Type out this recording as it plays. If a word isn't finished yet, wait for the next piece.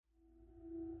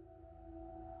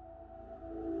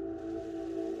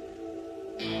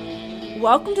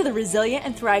Welcome to the Resilient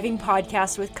and Thriving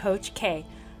Podcast with Coach K.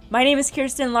 My name is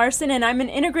Kirsten Larson, and I'm an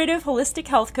integrative holistic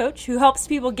health coach who helps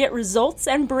people get results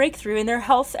and breakthrough in their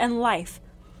health and life.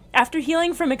 After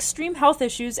healing from extreme health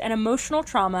issues and emotional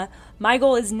trauma, my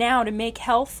goal is now to make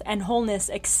health and wholeness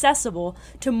accessible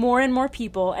to more and more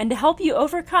people and to help you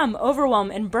overcome overwhelm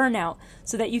and burnout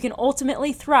so that you can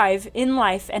ultimately thrive in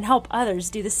life and help others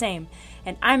do the same.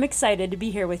 And I'm excited to be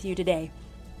here with you today.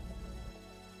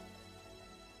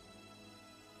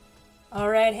 All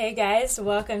right, hey guys,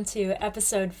 welcome to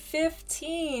episode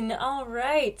 15. All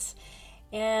right,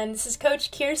 and this is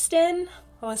Coach Kirsten,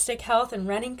 holistic health and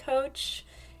running coach.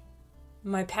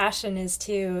 My passion is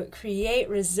to create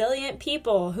resilient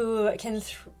people who can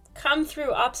come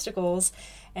through obstacles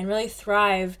and really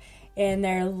thrive in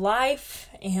their life,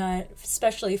 and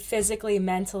especially physically,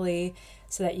 mentally,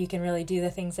 so that you can really do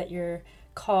the things that you're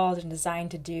called and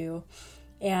designed to do.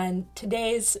 And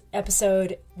today's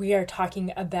episode, we are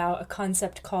talking about a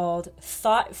concept called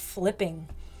thought flipping,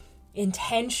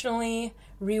 intentionally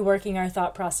reworking our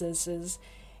thought processes.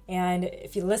 And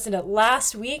if you listened to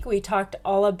last week, we talked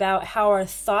all about how our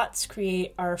thoughts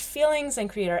create our feelings and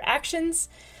create our actions.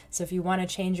 So if you want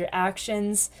to change your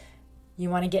actions,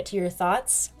 you want to get to your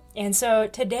thoughts. And so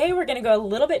today we're going to go a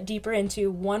little bit deeper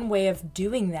into one way of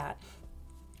doing that.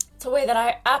 It's a way that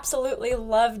I absolutely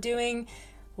love doing.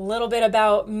 A little bit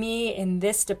about me in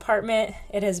this department.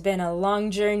 It has been a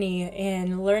long journey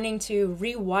in learning to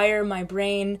rewire my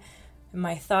brain,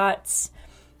 my thoughts.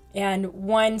 And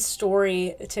one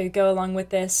story to go along with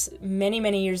this,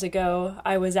 many years ago,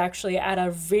 I was actually at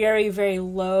a very, very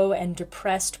low and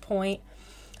depressed point.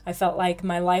 I felt like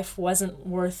my life wasn't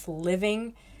worth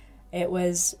living. It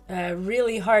was a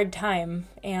really hard time.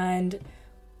 And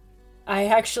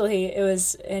it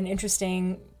was an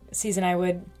interesting season. I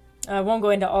won't go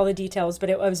into all the details,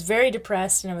 but I was very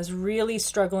depressed and I was really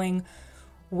struggling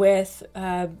with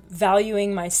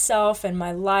valuing myself and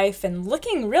my life and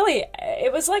looking really,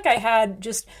 it was like I had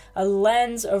just a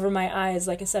lens over my eyes,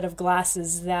 like a set of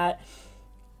glasses that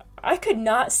I could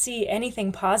not see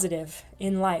anything positive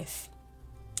in life.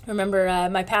 I remember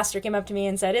my pastor came up to me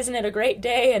and said, "Isn't it a great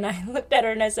day?" And I looked at her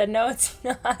and I said, "No, it's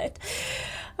not."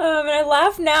 And I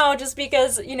laugh now just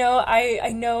because,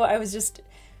 I know I was just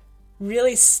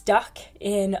really stuck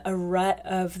in a rut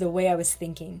of the way I was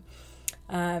thinking.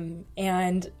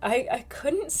 And I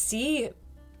couldn't see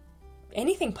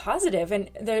anything positive. And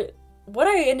what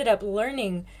I ended up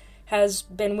learning has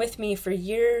been with me for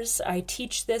years. I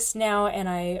teach this now and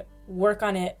I work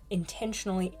on it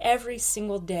intentionally every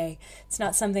single day. It's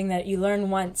not something that you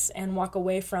learn once and walk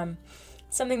away from.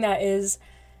 It's something that is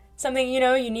something,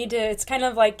 you need to, it's kind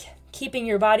of like keeping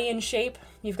your body in shape.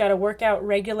 You've got to work out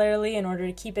regularly in order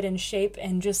to keep it in shape.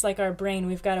 And just like our brain,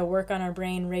 we've got to work on our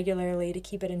brain regularly to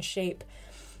keep it in shape.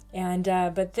 And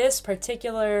but this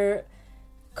particular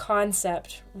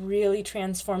concept really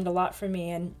transformed a lot for me.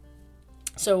 And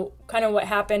so kind of what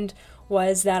happened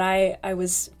was that I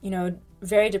was,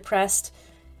 very depressed,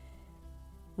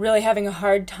 really having a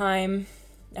hard time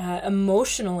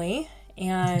emotionally,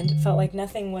 and felt like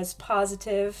nothing was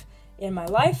positive in my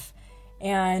life.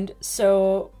 And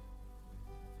so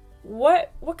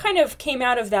what kind of came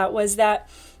out of that was that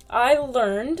I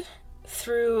learned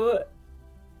through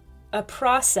a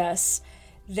process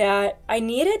that I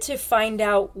needed to find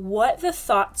out what the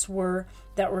thoughts were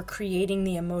that were creating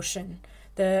the emotion,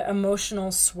 the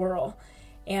emotional swirl.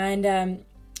 And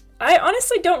I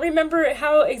honestly don't remember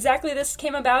how exactly this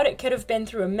came about. It could have been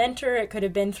through a mentor. It could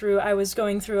have been I was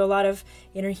going through a lot of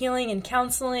inner healing and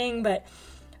counseling, but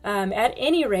at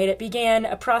any rate, it began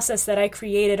a process that I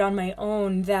created on my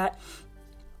own, that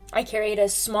I carried a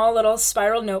small little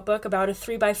spiral notebook, about a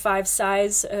 3x5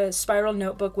 size spiral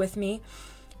notebook with me.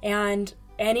 And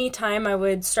anytime I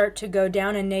would start to go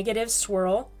down a negative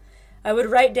swirl, I would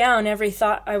write down every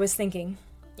thought I was thinking.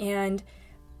 And,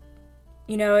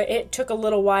 it took a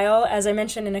little while, as I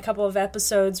mentioned in a couple of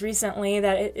episodes recently,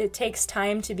 that it takes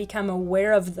time to become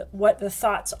aware of what the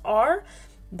thoughts are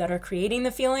that are creating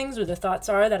the feelings, or the thoughts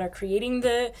are that are creating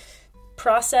the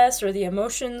process or the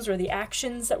emotions or the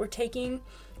actions that we're taking.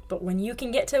 But when you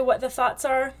can get to what the thoughts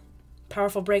are,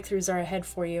 powerful breakthroughs are ahead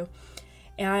for you.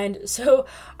 And so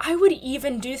I would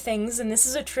even do things, and this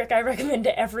is a trick I recommend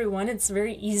to everyone. It's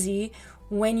very easy.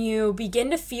 When you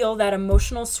begin to feel that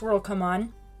emotional swirl come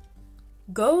on,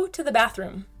 go to the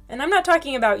bathroom. And I'm not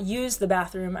talking about use the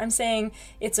bathroom. I'm saying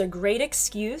it's a great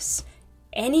excuse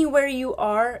anywhere you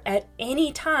are at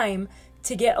any time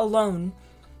to get alone.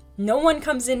 No one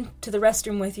comes into the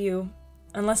restroom with you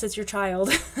unless it's your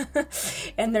child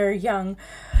and they're young.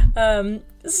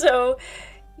 So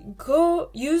go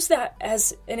use that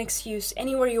as an excuse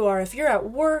anywhere you are. If you're at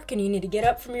work and you need to get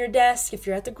up from your desk, if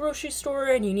you're at the grocery store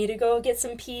and you need to go get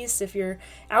some peace, if you're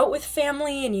out with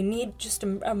family and you need just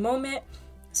a moment,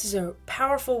 this is a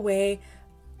powerful way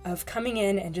of coming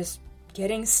in and just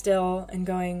getting still and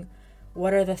going,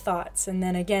 what are the thoughts? And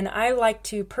then again, I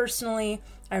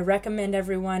recommend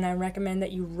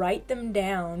that you write them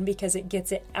down because it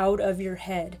gets it out of your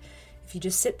head. If you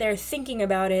just sit there thinking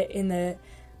about it in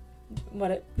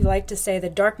what you like to say, the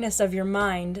darkness of your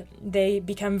mind, they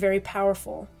become very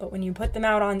powerful. But when you put them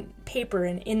out on paper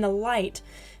and in the light,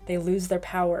 they lose their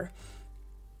power.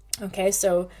 Okay,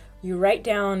 so you write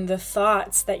down the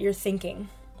thoughts that you're thinking.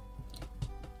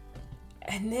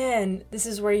 And then this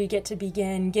is where you get to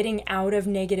begin getting out of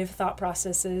negative thought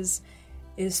processes,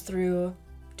 is through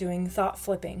doing thought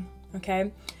flipping.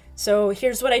 Okay, so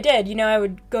here's what I did. I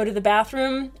would go to the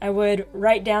bathroom, I would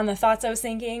write down the thoughts I was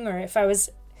thinking, or if I was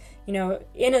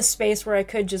in a space where I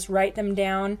could just write them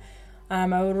down,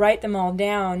 I would write them all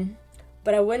down,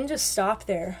 but I wouldn't just stop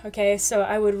there, okay? So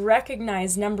I would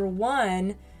recognize, number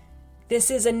one,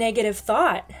 this is a negative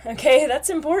thought, okay? That's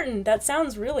important. That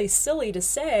sounds really silly to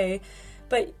say,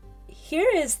 but here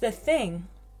is the thing.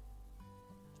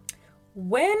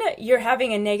 When you're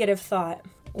having a negative thought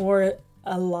or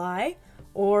a lie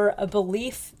or a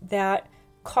belief that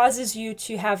causes you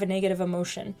to have a negative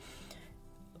emotion,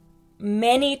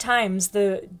 many times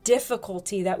the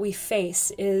difficulty that we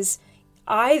face is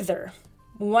either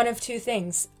one of two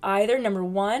things. Either, number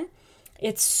one,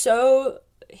 it's so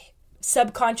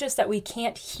subconscious that we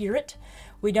can't hear it.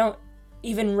 We don't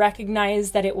even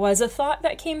recognize that it was a thought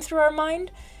that came through our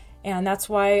mind. And that's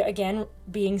why, again,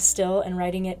 being still and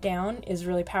writing it down is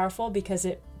really powerful because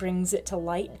it brings it to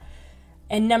light.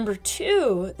 And number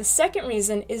two, the second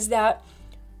reason is that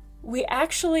we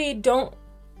actually don't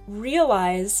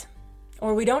realize,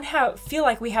 or we don't feel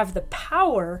like we have the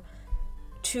power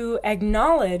to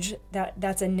acknowledge that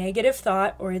that's a negative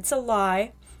thought or it's a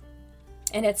lie,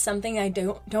 and it's something I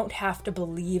don't have to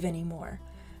believe anymore.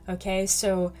 Okay,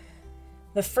 so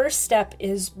the first step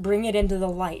is bring it into the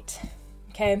light.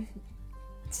 Okay,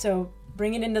 so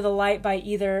bring it into the light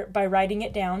by writing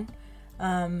it down.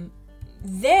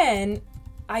 Then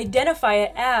identify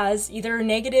it as either a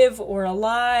negative or a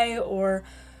lie, or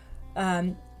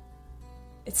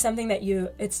it's something that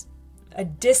it's a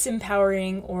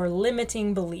disempowering or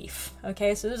limiting belief.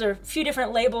 Okay, so those are a few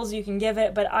different labels you can give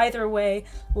it, but either way,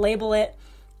 label it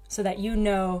so that you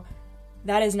know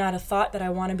that is not a thought that I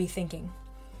want to be thinking.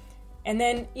 And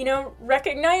then,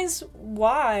 recognize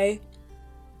why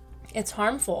it's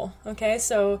harmful. Okay,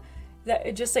 so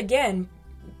that just, again,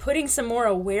 putting some more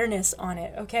awareness on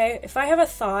it. Okay, if I have a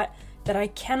thought that I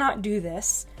cannot do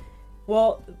this,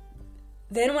 well,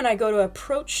 then when I go to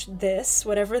approach this,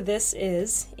 whatever this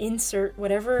is, insert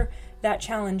whatever that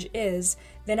challenge is,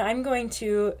 then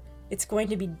it's going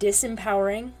to be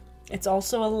disempowering. It's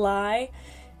also a lie.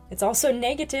 It's also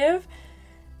negative.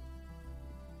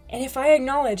 And if I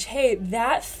acknowledge, hey,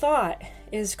 that thought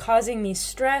is causing me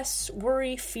stress,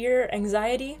 worry, fear,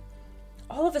 anxiety,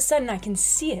 all of a sudden I can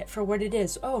see it for what it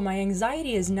is. Oh, my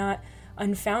anxiety is not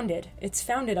unfounded. It's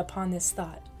founded upon this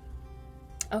thought.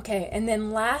 Okay, and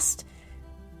then last,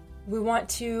 we want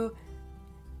to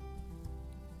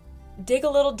dig a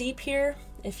little deep here.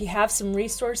 If you have some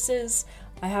resources,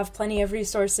 I have plenty of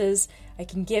resources I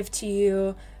can give to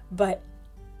you, but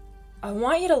I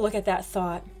want you to look at that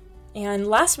thought. And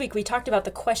last week we talked about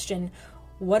the question,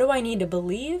 what do I need to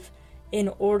believe in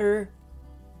order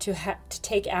to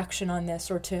take action on this,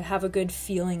 or to have a good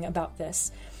feeling about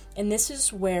this? And this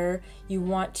is where you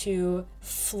want to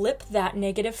flip that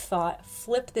negative thought,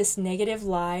 flip this negative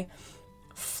lie,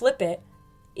 flip it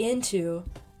into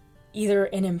either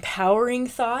an empowering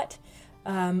thought,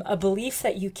 a belief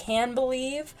that you can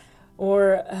believe,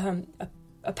 or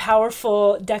a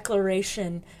powerful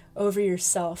declaration over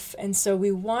yourself. And so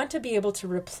we want to be able to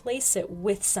replace it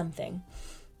with something.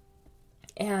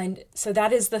 And so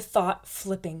that is the thought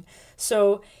flipping.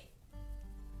 So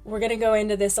we're going to go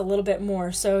into this a little bit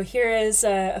more. So here is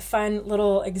a fun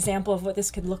little example of what this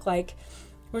could look like.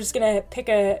 We're just going to pick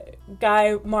a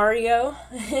guy, Mario.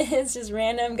 It's just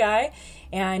random guy.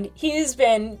 And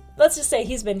let's just say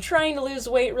he's been trying to lose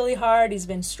weight really hard. He's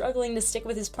been struggling to stick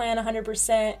with his plan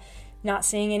 100%, not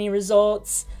seeing any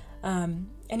results.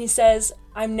 And he says,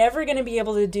 I'm never going to be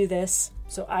able to do this,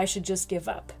 so I should just give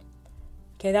up.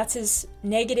 Okay, that's his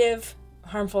negative,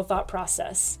 harmful thought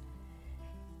process.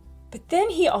 But then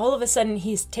all of a sudden,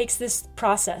 he takes this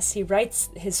process, he writes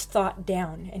his thought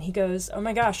down, and he goes, oh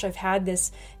my gosh, I've had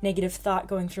this negative thought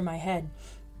going through my head.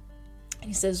 And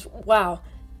he says, wow,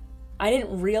 I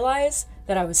didn't realize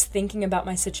that I was thinking about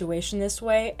my situation this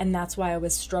way, and that's why I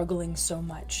was struggling so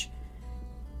much.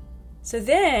 So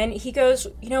then he goes,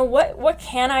 what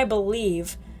can I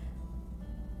believe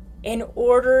in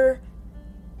order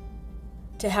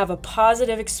to have a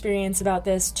positive experience about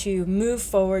this, to move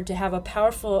forward, to have a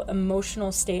powerful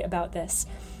emotional state about this?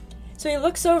 So he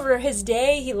looks over his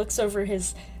day, he looks over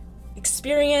his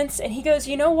experience, and he goes,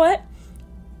 you know what?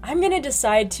 I'm going to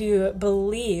decide to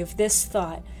believe this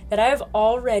thought that I've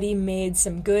already made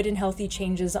some good and healthy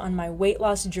changes on my weight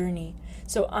loss journey.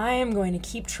 So I am going to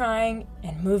keep trying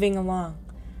and moving along.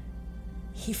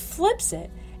 He flips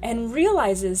it and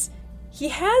realizes he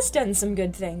has done some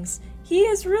good things. He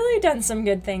has really done some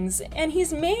good things, and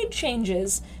he's made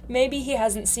changes. Maybe he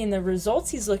hasn't seen the results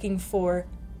he's looking for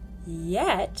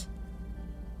yet,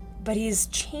 but he's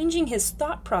changing his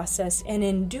thought process, and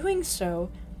in doing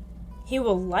so, he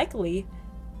will likely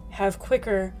have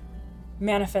quicker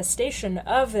manifestation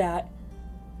of that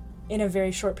in a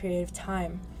very short period of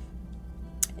time.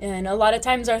 And a lot of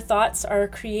times our thoughts are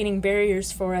creating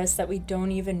barriers for us that we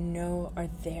don't even know are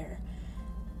there.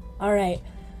 All right.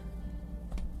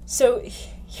 So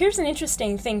here's an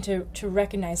interesting thing to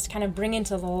recognize, to kind of bring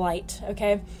into the light,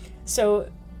 okay?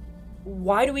 So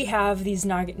why do we have these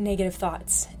negative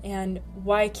thoughts? And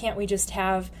why can't we just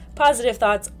have positive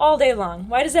thoughts all day long?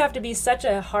 Why does it have to be such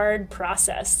a hard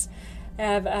process? I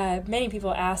have many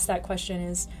people ask that question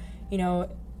is,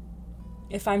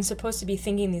 if I'm supposed to be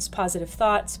thinking these positive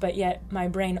thoughts, but yet my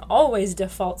brain always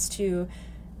defaults to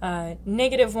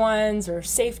negative ones or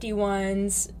safety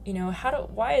ones,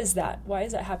 why is that? Why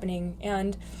is that happening?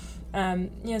 And,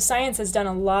 science has done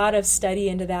a lot of study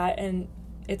into that, and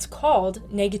it's called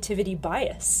negativity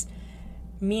bias,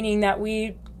 meaning that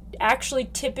we actually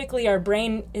typically our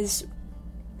brain is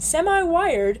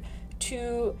semi-wired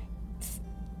to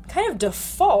kind of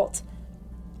default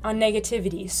on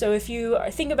negativity. So if you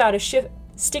think about a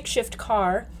stick shift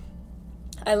car,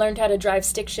 I learned how to drive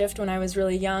stick shift when I was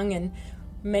really young, and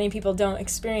many people don't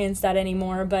experience that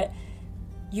anymore, but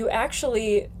you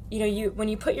actually, when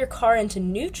you put your car into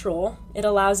neutral, it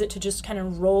allows it to just kind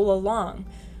of roll along.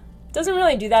 Doesn't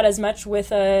really do that as much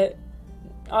with a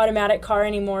automatic car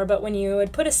anymore, but when you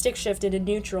would put a stick shift into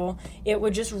neutral, it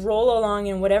would just roll along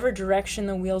in whatever direction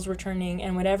the wheels were turning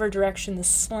and whatever direction the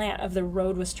slant of the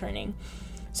road was turning.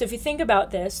 So if you think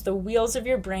about this, the wheels of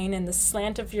your brain and the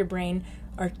slant of your brain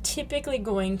are typically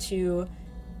going to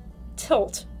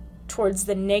tilt towards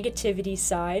the negativity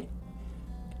side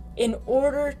in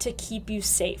order to keep you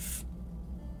safe.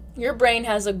 Your brain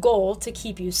has a goal to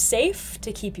keep you safe,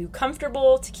 to keep you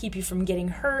comfortable, to keep you from getting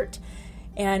hurt,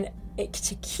 and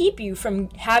to keep you from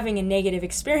having a negative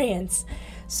experience.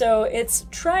 So it's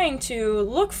trying to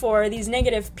look for these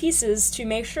negative pieces to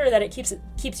make sure that it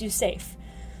keeps you safe.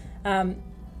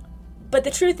 But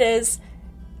the truth is,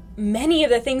 many of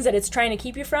the things that it's trying to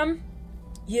keep you from,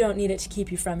 you don't need it to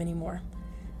keep you from anymore.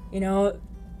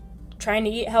 Trying to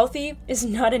eat healthy is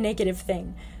not a negative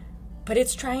thing, but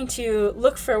it's trying to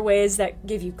look for ways that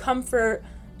give you comfort,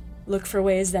 look for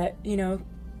ways that,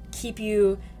 keep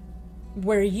you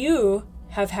where you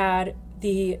have had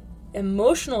the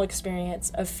emotional experience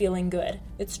of feeling good.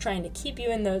 It's trying to keep you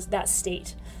in that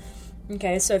state.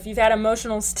 Okay, so if you've had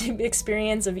emotional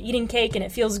experience of eating cake and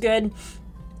it feels good,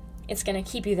 it's going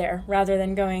to keep you there rather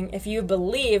than going, if you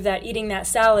believe that eating that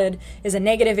salad is a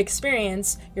negative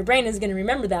experience, your brain is going to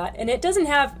remember that. And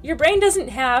your brain doesn't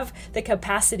have the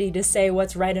capacity to say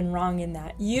what's right and wrong in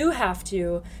that. You have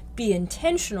to be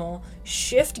intentional,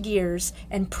 shift gears,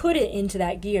 and put it into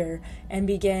that gear and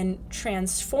begin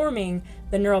transforming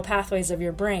the neural pathways of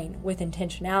your brain with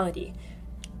intentionality.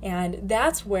 And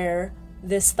that's where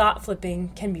this thought flipping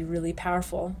can be really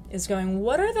powerful, is going,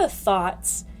 what are the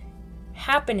thoughts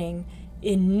happening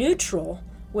in neutral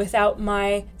without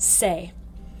my say?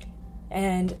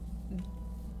 And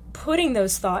putting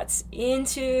those thoughts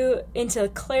into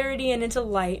clarity and into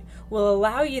light will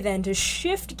allow you then to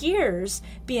shift gears,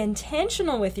 be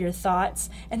intentional with your thoughts,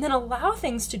 and then allow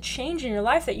things to change in your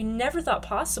life that you never thought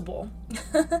possible.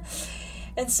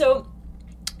 And so,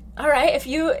 all right, if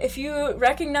you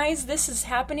recognize this is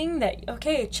happening, that,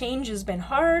 okay, change has been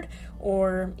hard,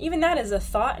 or even that is a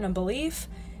thought and a belief,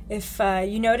 if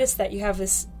you notice that you have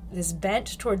this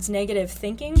bent towards negative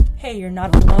thinking, hey, you're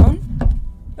not alone.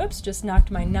 Oops, just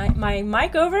knocked my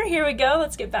mic over. Here we go.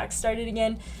 Let's get back started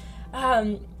again.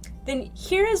 Then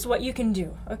here is what you can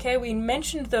do. Okay, we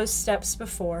mentioned those steps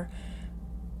before,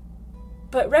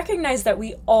 but recognize that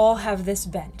we all have this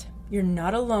bent. You're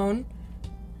not alone.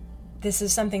 This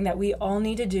is something that we all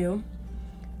need to do,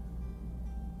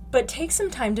 but take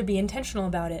some time to be intentional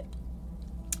about it.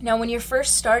 Now, when you're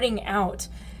first starting out,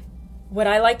 what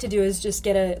I like to do is just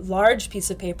get a large piece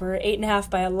of paper, 8.5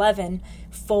 by 11,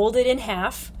 fold it in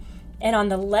half, and on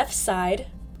the left side,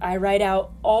 I write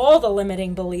out all the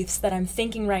limiting beliefs that I'm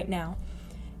thinking right now.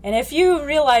 And if you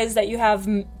realize that you have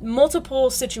multiple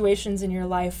situations in your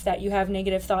life that you have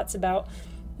negative thoughts about,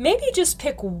 maybe just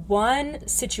pick one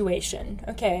situation.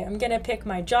 Okay, I'm going to pick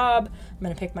my job, I'm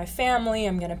going to pick my family,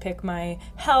 I'm going to pick my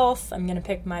health, I'm going to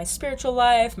pick my spiritual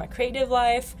life, my creative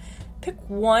life. Pick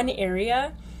one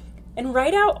area and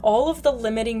write out all of the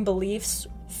limiting beliefs,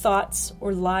 thoughts,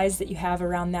 or lies that you have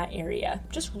around that area.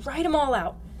 Just write them all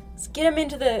out. Let's get them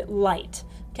into the light.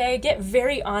 Okay, get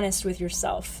very honest with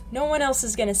yourself. No one else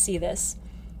is going to see this.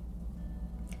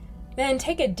 Then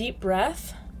take a deep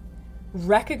breath.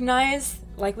 Recognize,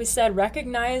 like we said,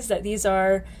 recognize that these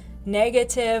are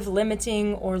negative,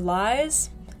 limiting, or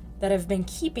lies that have been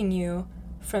keeping you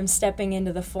from stepping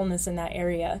into the fullness in that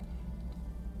area.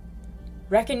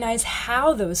 Recognize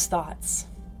how those thoughts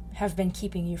have been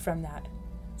keeping you from that.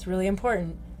 It's really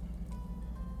important.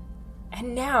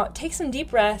 And now, take some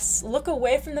deep breaths, look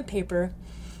away from the paper,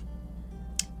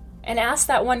 and ask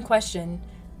that one question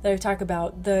that I talk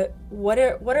about. What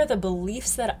are the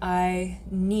beliefs that I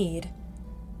need?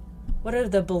 What are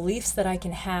the beliefs that I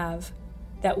can have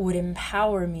that would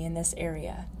empower me in this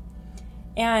area?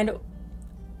 And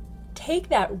take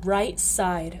that right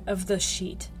side of the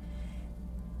sheet,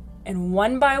 and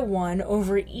one by one,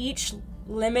 over each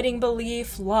limiting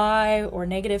belief, lie, or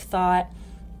negative thought,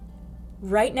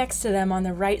 right next to them on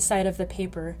the right side of the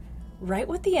paper, write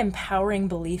what the empowering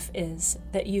belief is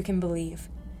that you can believe.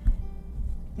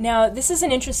 Now, this is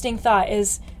an interesting thought,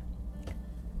 is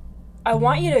I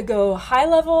want you to go high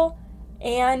level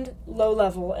and low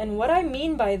level. And what I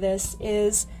mean by this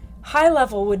is high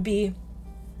level would be,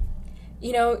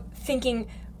 thinking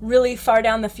really far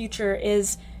down the future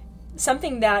is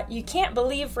something that you can't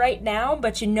believe right now,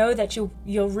 but you know that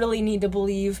you'll really need to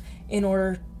believe in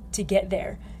order to get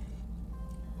there.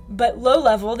 But low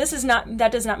level,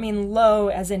 that does not mean low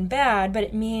as in bad, but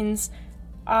it means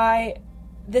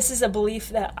this is a belief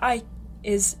that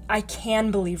I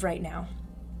can believe right now.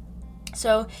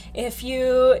 So if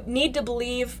you need to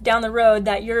believe down the road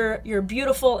that you're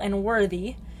beautiful and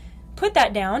worthy, put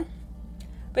that down.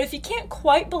 But if you can't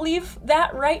quite believe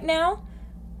that right now,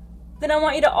 then I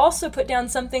want you to also put down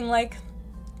something like,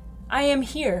 I am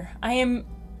here, I am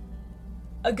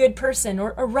a good person,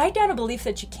 or write down a belief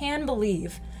that you can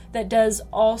believe that does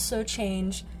also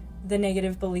change the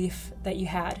negative belief that you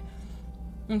had.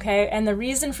 Okay, and the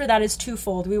reason for that is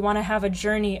twofold. We want to have a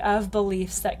journey of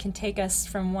beliefs that can take us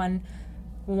from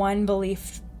one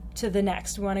belief to the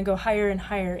next. We want to go higher and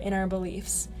higher in our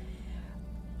beliefs.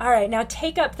 All right, now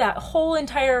take up that whole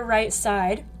entire right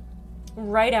side.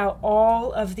 Write out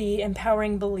all of the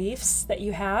empowering beliefs that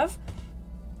you have.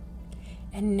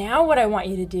 And now what I want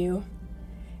you to do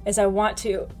is I want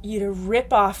you to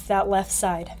rip off that left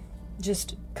side.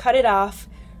 Just cut it off,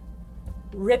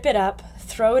 rip it up,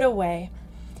 throw it away.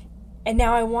 And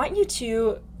now I want you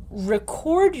to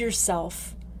record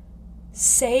yourself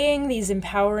saying these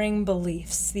empowering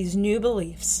beliefs, these new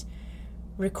beliefs.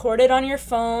 Record it on your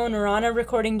phone or on a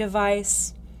recording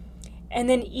device. And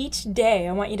then each day,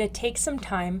 I want you to take some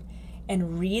time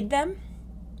and read them.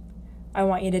 I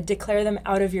want you to declare them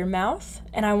out of your mouth.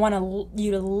 And I want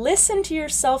you to listen to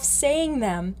yourself saying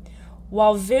them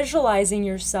while visualizing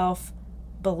yourself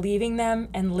believing them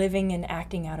and living and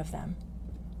acting out of them.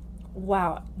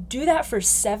 Wow. Do that for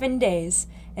 7 days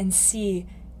and see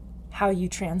how you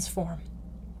transform.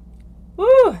 Woo!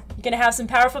 You're going to have some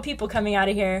powerful people coming out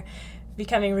of here,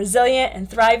 becoming resilient and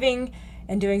thriving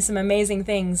and doing some amazing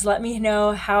things. Let me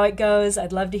know how it goes.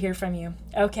 I'd love to hear from you.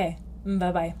 Okay.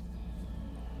 Bye-bye.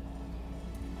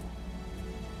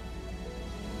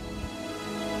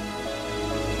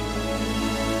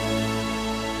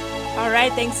 All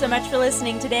right, thanks so much for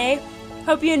listening today.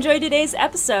 Hope you enjoyed today's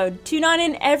episode. Tune on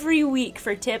in every week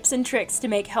for tips and tricks to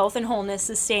make health and wholeness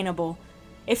sustainable.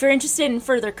 If you're interested in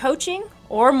further coaching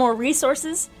or more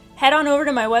resources, head on over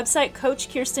to my website,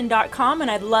 CoachKirsten.com,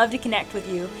 and I'd love to connect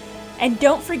with you. And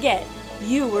don't forget,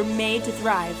 you were made to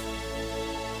thrive.